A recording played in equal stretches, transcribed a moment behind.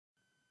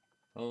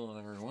Hello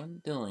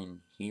everyone, Dylan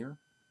here,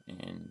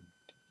 and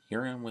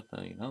here I am with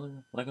another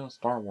LEGO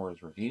Star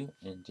Wars review,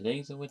 and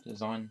today's which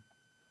is on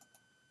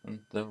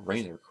the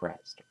Razor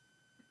Crest.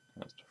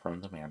 That's from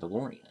the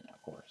Mandalorian,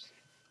 of course.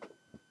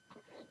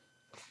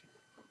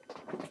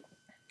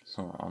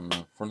 So on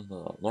the front of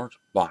the large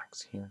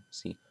box here,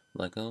 see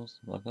Lego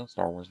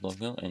Star Wars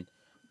logo, and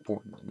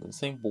the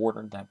same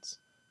border that's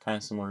kind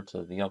of similar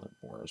to the other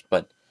borders,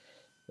 but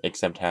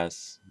except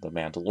has the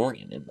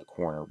Mandalorian in the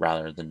corner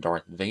rather than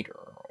Darth Vader,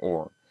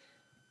 or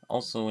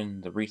also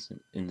in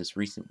this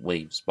recent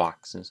waves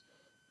boxes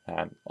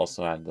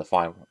also had the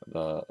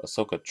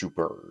Ahsoka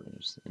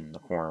troopers in the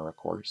corner, of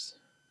course.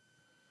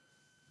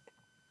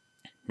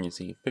 You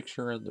see a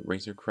picture of the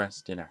Razor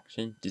Crest in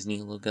action,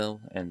 Disney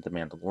logo, and the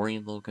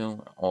Mandalorian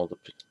logo, all the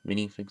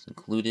minifigs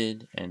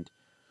included, and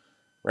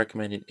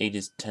recommended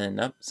ages 10 and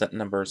up. Set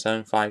number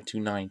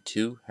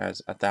 75292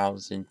 has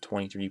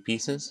 1,023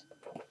 pieces.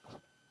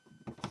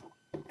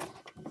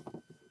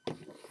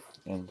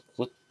 And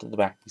flip to the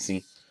back, you see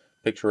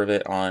a picture of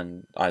it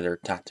on either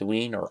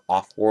Tatooine or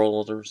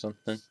Off-World or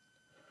something.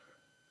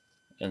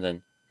 And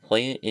then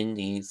play it in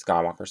the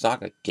Skywalker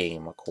Saga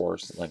game, of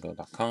course,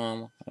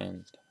 Lego.com,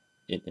 and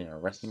it in a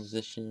resting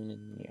position,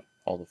 and yeah,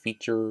 all the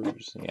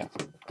features, yeah.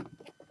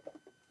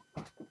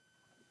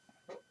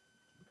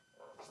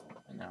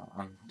 And now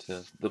on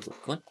to the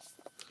booklet,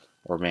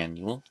 or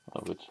manual,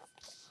 of which,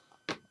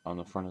 on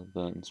the front of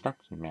the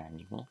instruction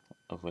manual,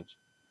 of which,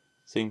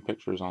 same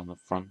pictures on the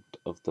front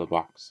of the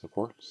box, of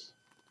course.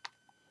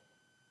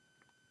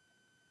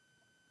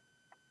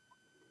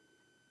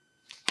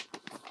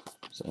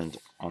 And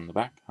on the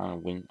back,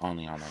 win on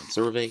the online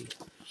survey,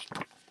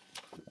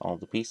 all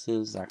the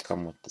pieces that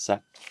come with the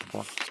set, of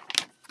course.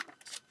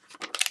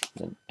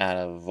 Then out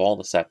of all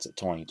the sets of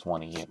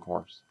 2020, of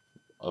course,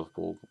 of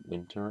both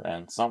winter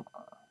and summer,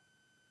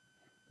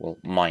 well,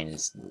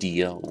 minus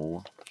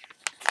Dio,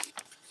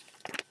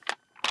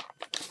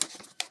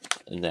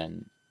 and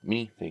then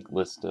minifig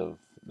list of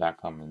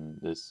that come in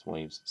this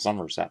wave's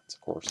summer sets,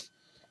 of course,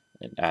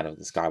 and out of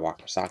the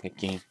Skywalker Socket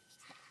game.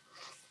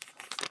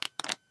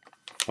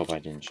 Hope I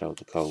didn't show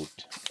the code.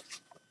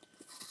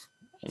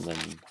 And then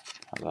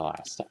the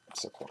last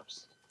sets, of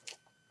course.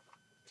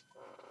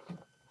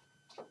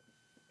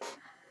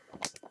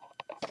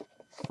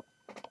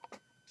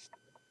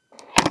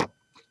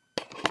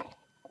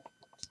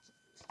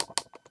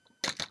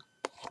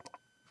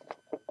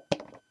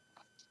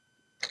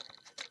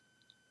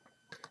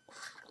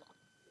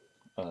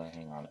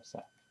 Hang on a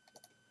sec.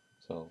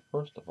 So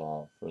first of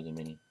all, for the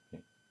mini,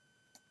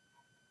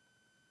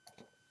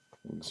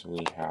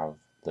 we have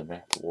the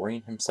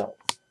Mandalorian himself,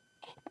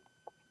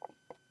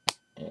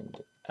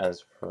 and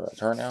as for a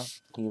turnout,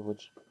 he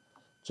was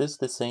just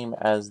the same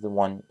as the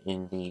one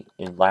in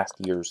last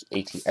year's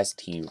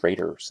ATST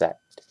Raider set.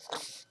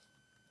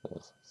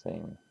 So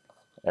same,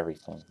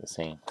 everything the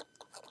same.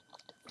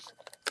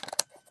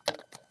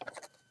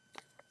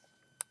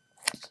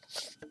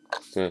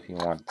 So if you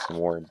want some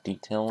more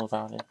detail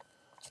about it,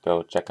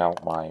 go check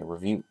out my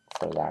review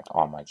for that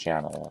on my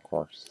channel, of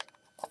course.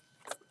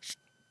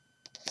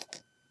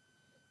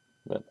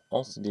 But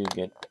also do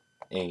get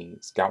a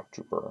Scout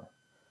Trooper,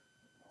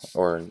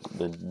 or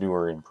the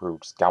newer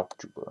improved Scout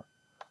Trooper,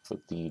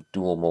 with the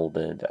dual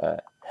molded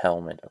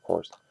helmet, of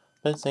course.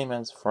 But the same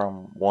as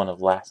from one of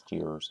last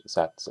year's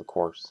sets, of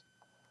course.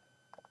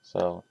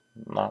 So,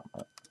 not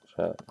much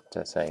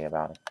to say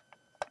about it.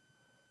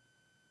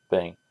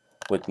 But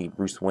with the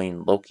Bruce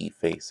Wayne Loki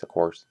face, of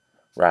course,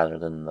 rather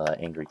than the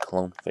angry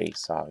clone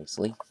face,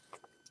 obviously.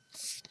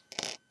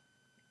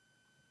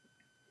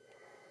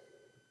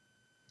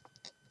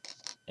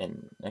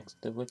 And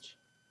next to which,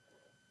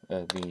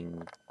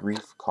 being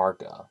Grief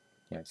Karga.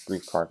 Yeah,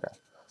 Grief Karga,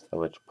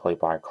 which played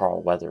by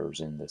Carl Weathers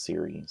in the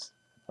series,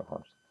 of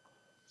course.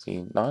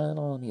 See, not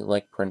only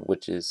leg print,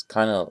 which is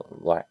kind of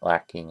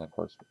lacking, of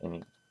course, and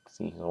you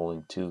see he's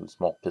holding two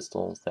small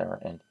pistols there,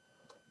 and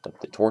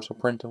but the torso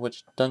print of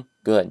which done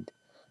good,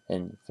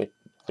 and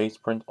face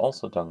print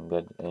also done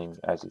good, and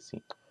as you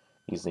see,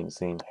 using the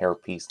same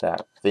hairpiece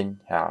that Finn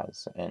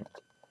has, and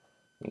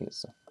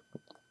he's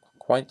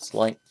quite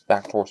slight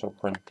back torso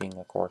printing,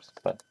 of course,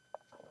 but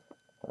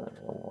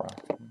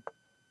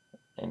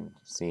and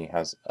see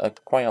has a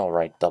quite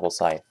alright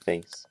double-sided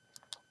face.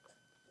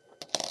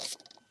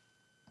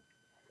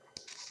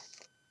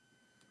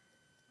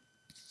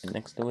 And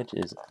next to which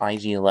is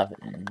IG-11.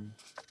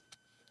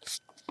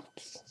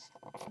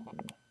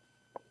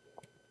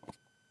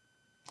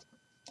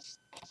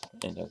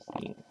 And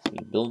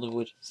the build of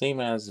which, same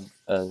as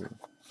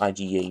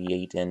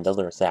IG-88 and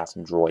other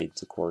assassin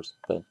droids, of course,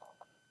 but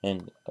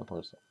and of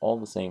course all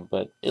the same,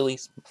 but at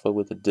least but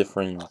with a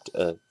different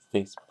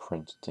face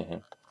print to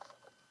him.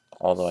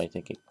 Although I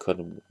think it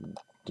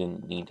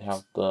didn't need to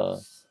have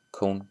the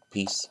cone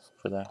piece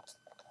for that.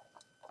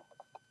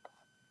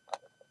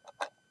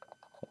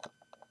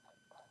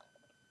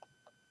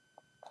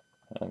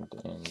 And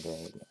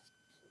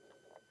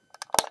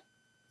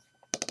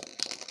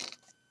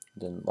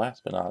then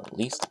last but not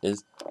least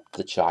is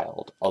the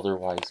child,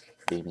 otherwise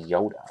Baby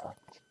Yoda.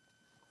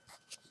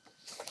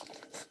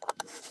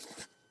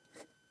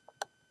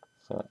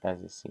 as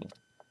you see,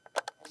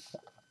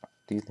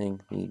 do you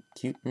think the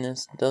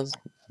cuteness does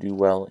do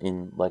well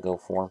in Lego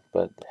form,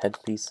 but the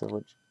headpiece of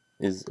which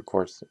is, of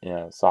course,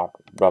 soft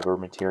rubber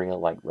material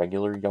like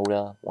regular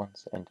Yoda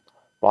ones, and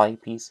body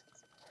piece,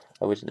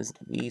 which is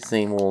the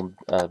same old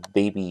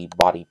baby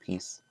body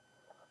piece,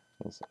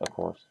 of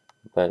course,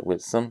 but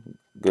with some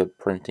good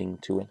printing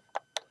to it.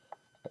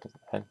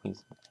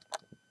 Headpiece,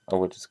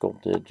 which is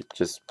sculpted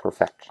just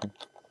perfection.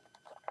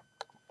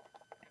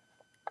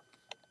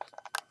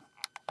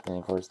 And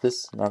of course,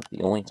 this is not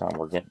the only time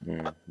we're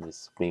getting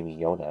this baby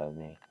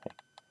Yoda,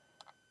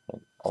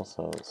 but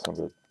also some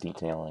good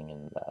detailing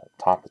in the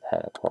top of the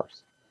head, of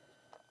course.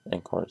 And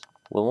of course,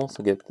 we'll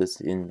also get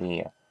this in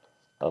the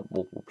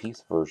multiple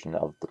piece version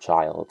of the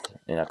child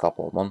in a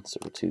couple of months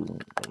or two.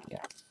 But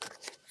yeah.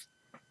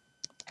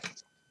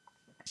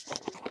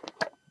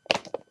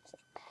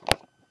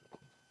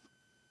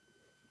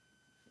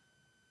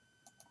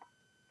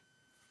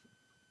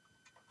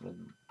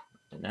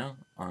 And now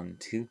on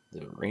to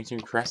the Razor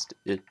Crest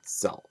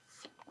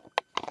itself,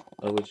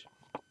 which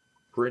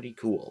pretty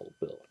cool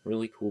build,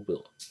 really cool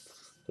build.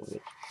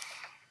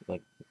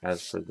 Like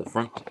as for the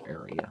front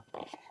area,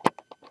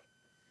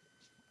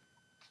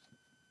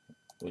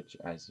 which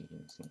as you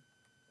can see,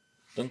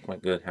 done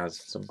quite good.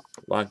 Has a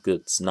lot of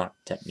good snot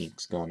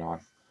techniques going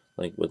on,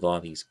 like with a lot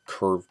of these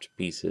curved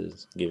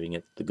pieces, giving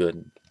it the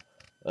good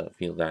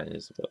feel that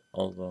is. But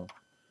although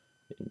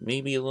it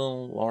may be a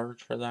little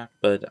large for that,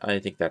 but I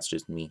think that's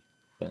just me.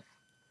 But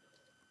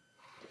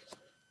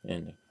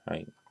and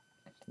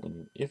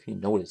if you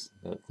notice,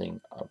 the thing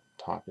up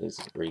top is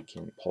where you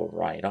can pull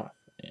right off,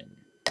 and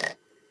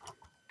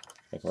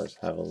of course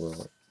have a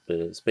little bit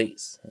of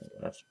space.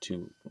 That's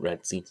 2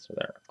 red seats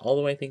there.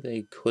 Although I think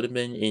they could have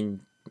been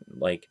in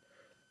like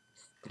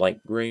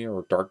light gray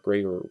or dark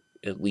gray or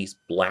at least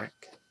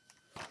black.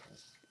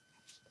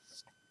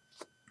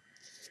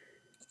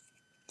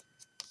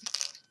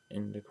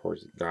 And of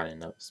course it got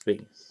enough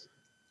space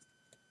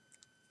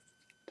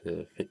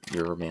to fit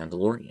your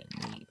Mandalorian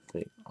you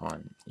fit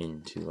on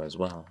into as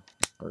well,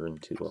 or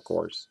into of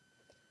course,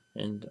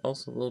 and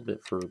also a little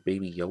bit for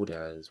Baby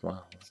Yoda as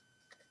well.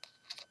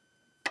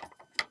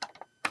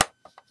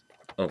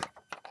 Oh,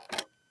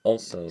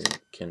 also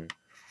can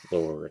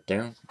lower it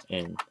down,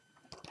 and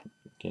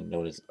you can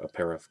notice a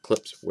pair of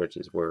clips, which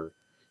is where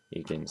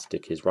you can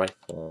stick his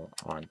rifle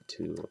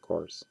onto, of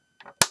course.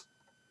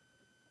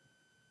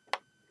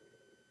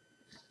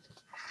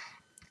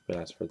 But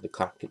as for the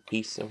cockpit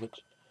piece, of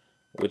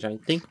which I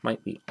think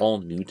might be all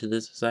new to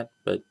this set,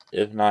 but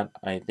if not,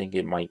 I think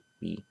it might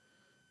be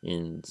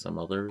in some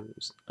other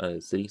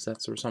city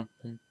sets or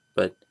something.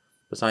 But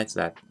besides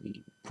that,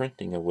 the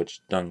printing of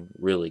which done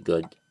really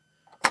good.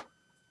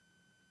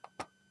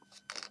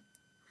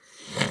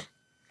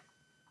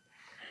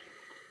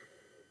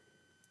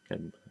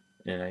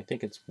 And I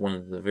think it's one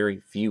of the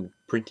very few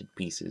printed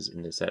pieces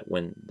in the set,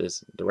 when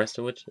the rest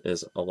of which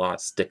is a lot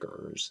of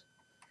stickers.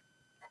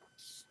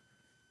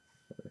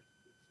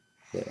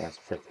 But as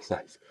for the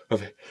size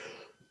of it,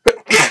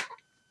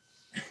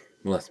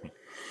 bless me.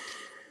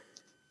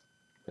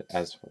 But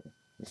as for,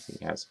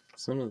 he has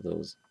some of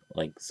those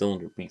like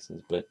cylinder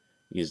pieces, but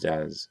used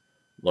as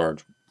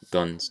large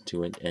guns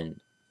to it, and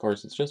of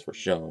course it's just for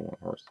show, of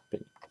course,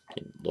 but you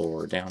can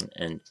lower down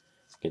and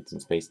get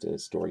some space to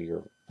store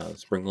your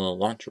spring-loaded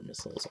launcher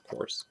missiles, of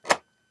course.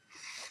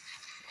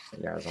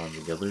 And as on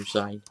the other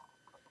side,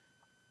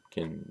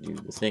 can do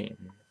the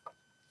same.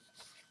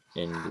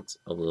 And it's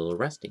a little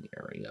resting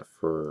area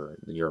for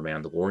your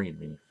Mandalorian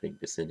minifig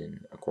to sit in,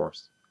 of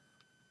course.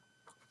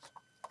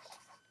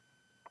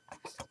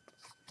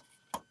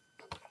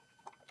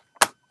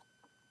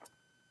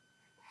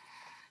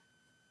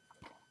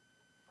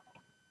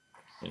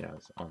 It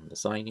has on the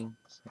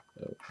sidings,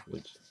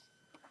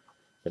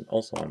 but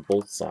also on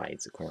both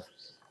sides, of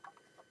course.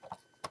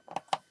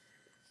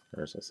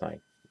 There's a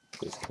side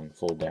this can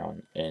fold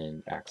down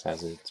and acts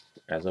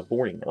as a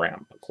boarding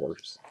ramp, of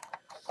course.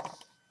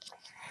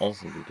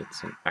 Also, you get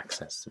some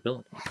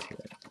accessibility to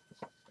it,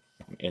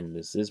 and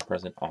this is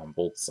present on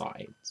both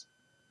sides.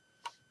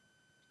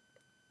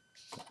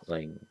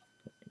 Like you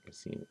can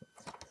see,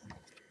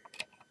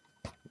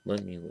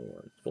 let me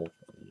lower both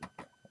of you.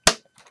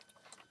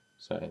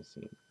 So I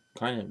see,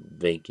 kind of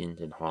vacant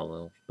and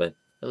hollow, but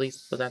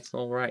that's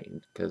all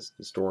right, because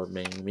to store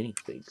many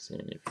minifigs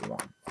in if you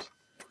want.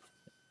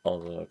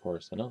 Although, of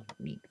course, another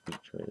neat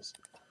feature is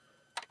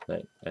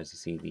that, as you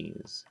see,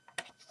 these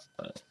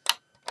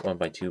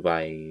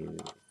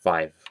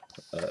 1x2x5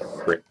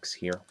 bricks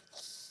here,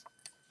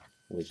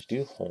 which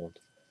do hold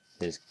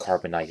his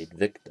carbonated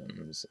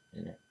victims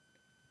in it.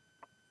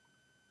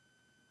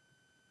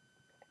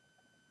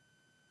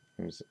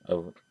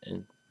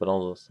 But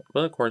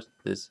of course,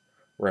 this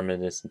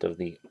reminiscent of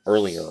the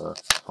earlier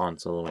Han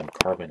Solo and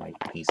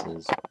carbonite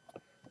pieces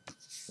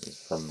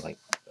from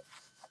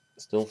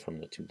still from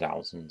the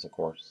 2000s, of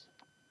course.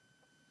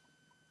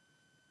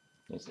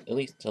 At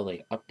least until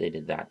they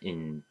updated that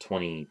in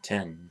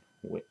 2010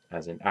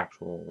 as an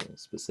actual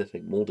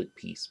specific molded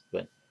piece,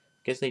 but I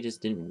guess they just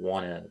didn't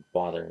want to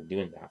bother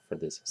doing that for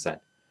this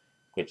set,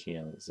 which,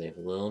 save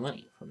a little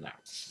money from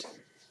that.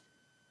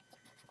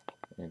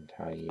 And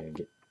how you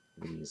get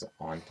these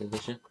onto the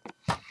ship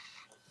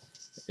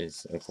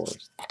is, of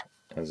course,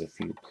 has a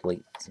few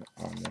plates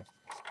on there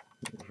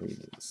for you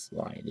to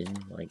slide in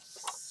like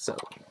so.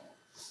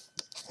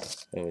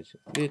 It's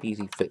a good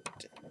easy fit.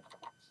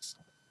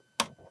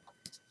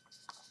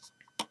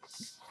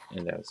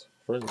 And as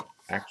for the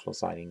actual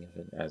siding,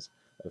 it has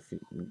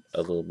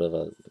a little bit of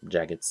a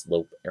jagged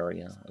slope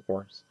area, of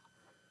course.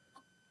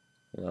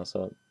 And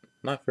also,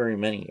 not very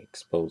many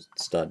exposed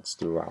studs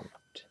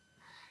throughout.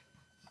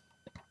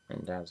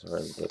 And that's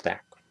really the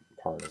back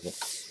part of it.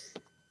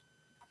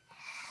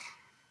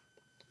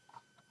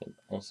 But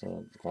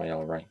also quite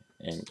alright.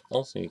 And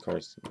also, of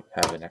course, you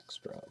have an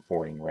extra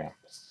boarding ramp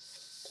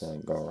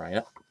to go right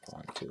up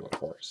onto, of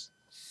course.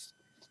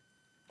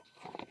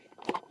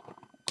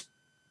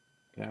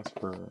 As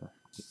for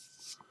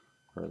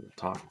the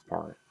top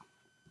part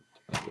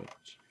of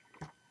which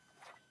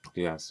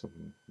you have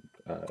some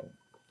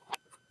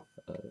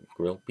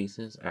grill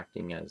pieces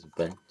acting as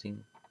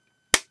venting.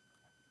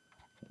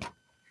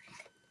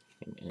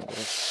 And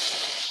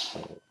this,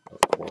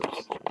 of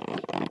course,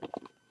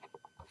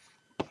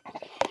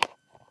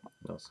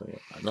 also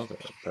another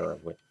pair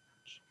of which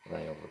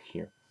right over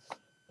here,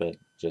 but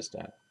just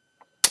at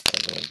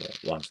the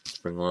launch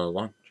sprinkler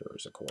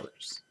launchers, of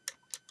course.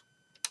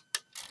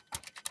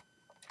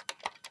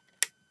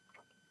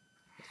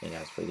 And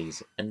as for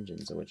these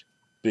engines, which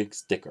big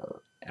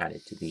sticker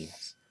added to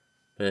these,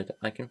 but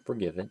I can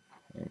forgive it.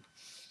 And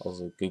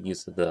also good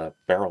use of the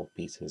barrel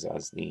pieces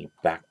as the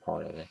back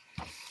part of it.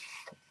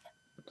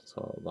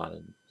 So a lot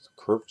of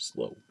curved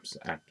slopes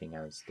acting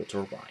as the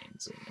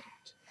turbines in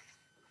it.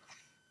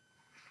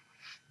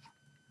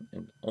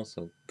 And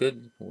also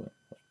good,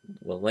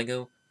 well,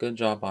 Lego, good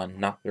job on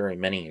not very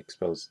many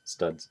exposed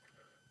studs,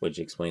 which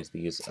explains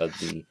the use of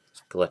the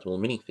collectible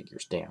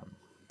minifigure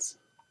stands,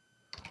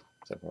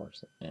 of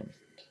course, and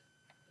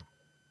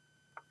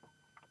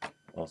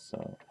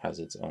also has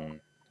its own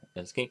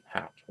escape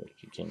hatch, which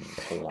you can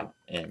pull out,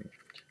 and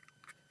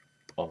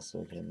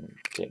also can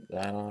take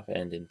that off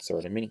and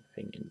insert a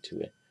minifig into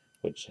it,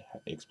 which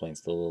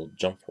explains the little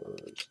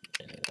jumpers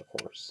in it, of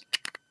course.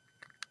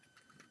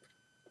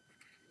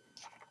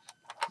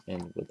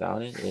 And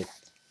without it,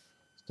 it's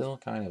still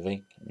kind of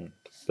vacant,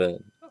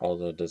 but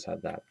although it does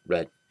have that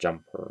red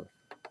jumper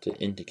to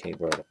indicate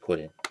where to put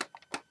it.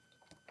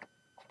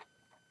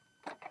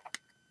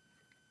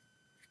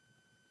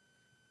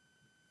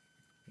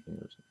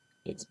 And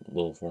its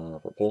little form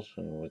of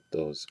propulsion with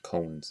those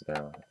cones there,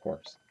 of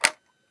course.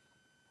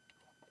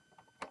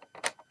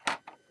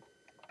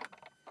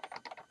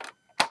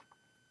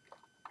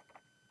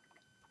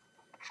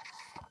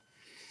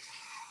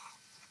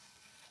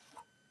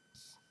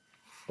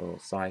 So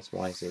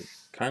size-wise,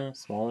 it's kind of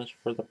smallish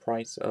for the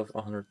price of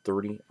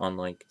 $130,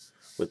 unlike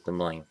with the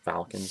Millennium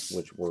Falcons,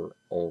 which were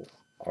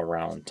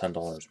around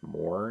 $10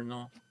 more and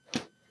all.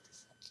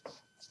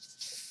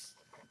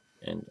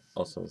 And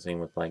also the same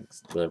with like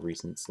the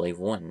recent Slave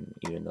 1,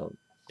 even though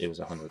it was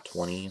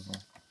 $120.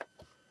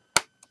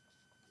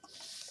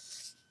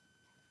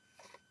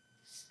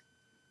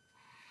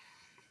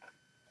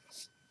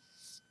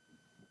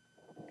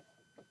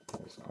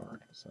 Alright,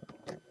 so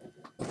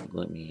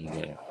let me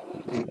get it.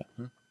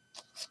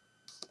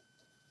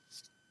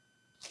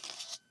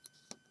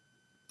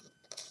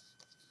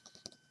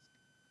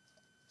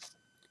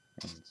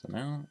 And so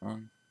now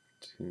on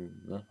to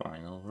the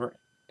final verdict.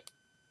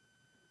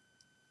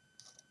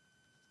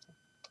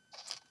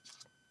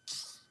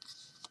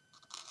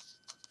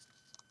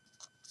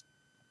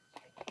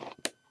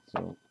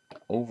 So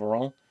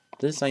overall,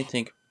 this I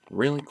think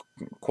really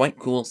quite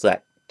cool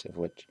set, of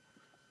which,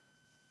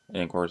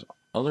 and of course,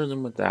 other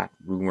than with that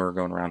rumor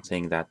going around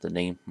saying that the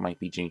name might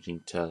be changing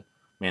to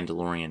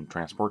Mandalorian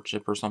Transport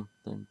Ship or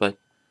something, but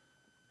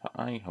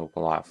I hope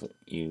a lot of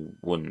you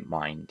wouldn't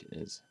mind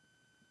is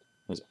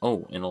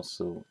oh, and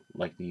also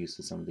like the use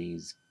of some of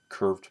these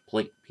curved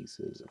plate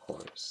pieces, of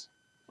course.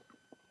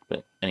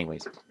 But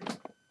anyways,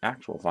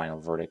 actual final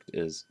verdict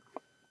is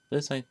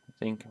this, I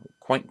think,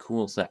 quite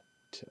cool set,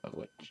 of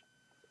which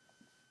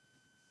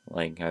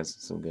like has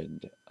some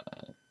good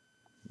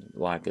a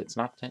lot of good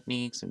snap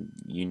techniques and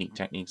unique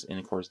techniques, and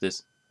of course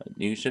this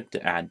new ship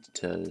to add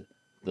to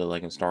the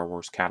Lego Star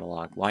Wars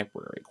catalog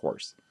library, of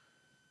course.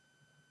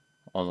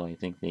 Although I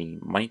think they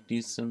might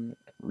do some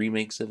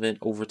remakes of it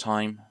over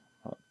time,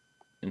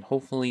 and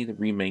hopefully the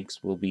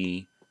remakes will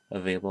be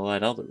available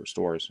at other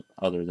stores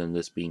other than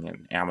this being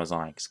an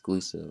Amazon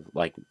exclusive,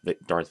 like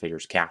Darth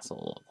Vader's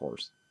castle, of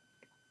course.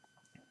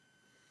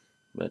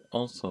 But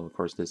also, of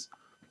course, this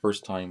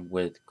first time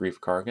with Grief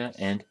Karga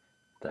and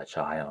the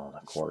child,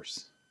 of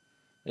course.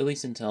 At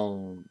least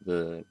until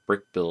the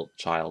brick-built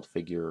child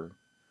figure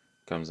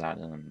comes out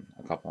in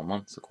a couple of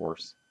months, of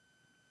course.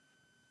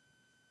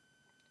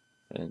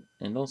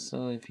 And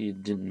also, if you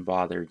didn't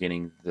bother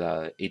getting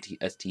the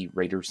AT-ST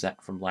Raider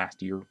set from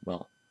last year,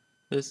 well,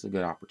 this is a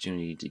good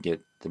opportunity to get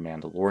the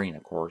Mandalorian,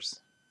 of course.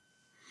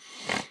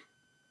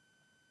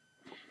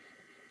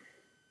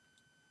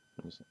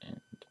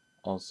 And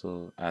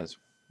also as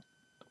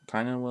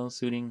kind of well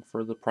suiting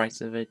for the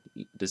price of it,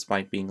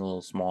 despite being a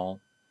little small.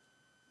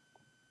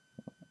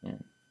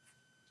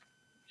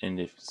 And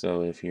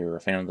if you're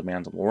a fan of the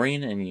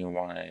Mandalorian and you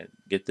want to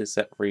get this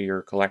set for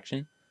your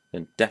collection,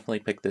 then definitely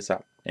pick this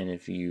up. And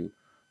if you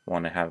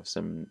want to have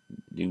something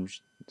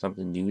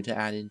new to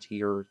add into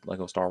your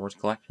Lego Star Wars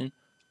collection,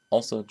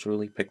 also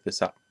truly pick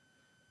this up.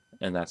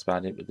 And that's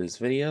about it with this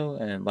video.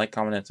 And like,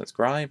 comment, and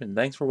subscribe. And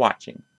thanks for watching.